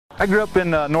I grew up in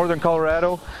northern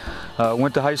Colorado.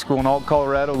 Went to high school in Alt,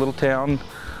 Colorado, a little town.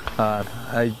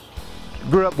 I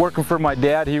grew up working for my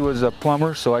dad. He was a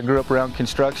plumber, so I grew up around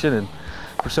construction, and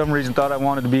for some reason thought I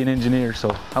wanted to be an engineer. So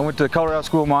I went to the Colorado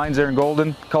School of Mines there in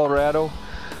Golden, Colorado.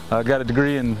 Got a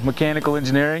degree in mechanical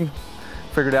engineering.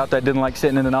 Figured out that I didn't like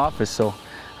sitting in an office, so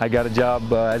I got a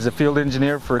job as a field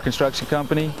engineer for a construction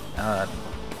company.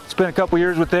 Spent a couple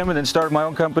years with them and then started my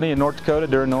own company in North Dakota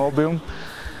during the oil boom.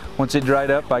 Once it dried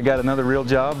up, I got another real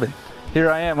job, and here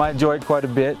I am. I enjoy it quite a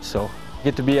bit, so I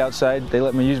get to be outside. They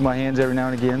let me use my hands every now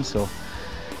and again, so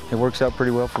it works out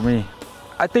pretty well for me.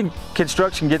 I think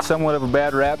construction gets somewhat of a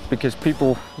bad rap because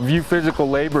people view physical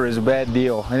labor as a bad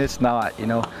deal, and it's not. You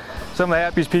know, some of the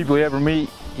happiest people you ever meet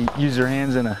use their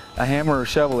hands in a hammer or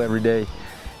shovel every day,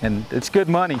 and it's good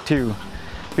money too.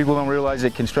 People don't realize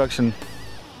that construction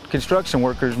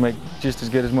workers make just as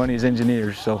good as money as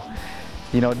engineers. So,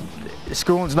 you know,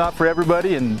 schooling's not for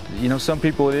everybody, and you know, some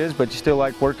people it is, but you still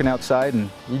like working outside, and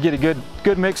you get a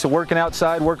good mix of working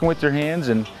outside, working with your hands,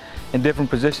 and in different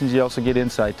positions. You also get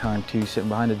inside time too, sitting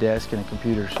behind a desk and a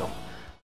computer. So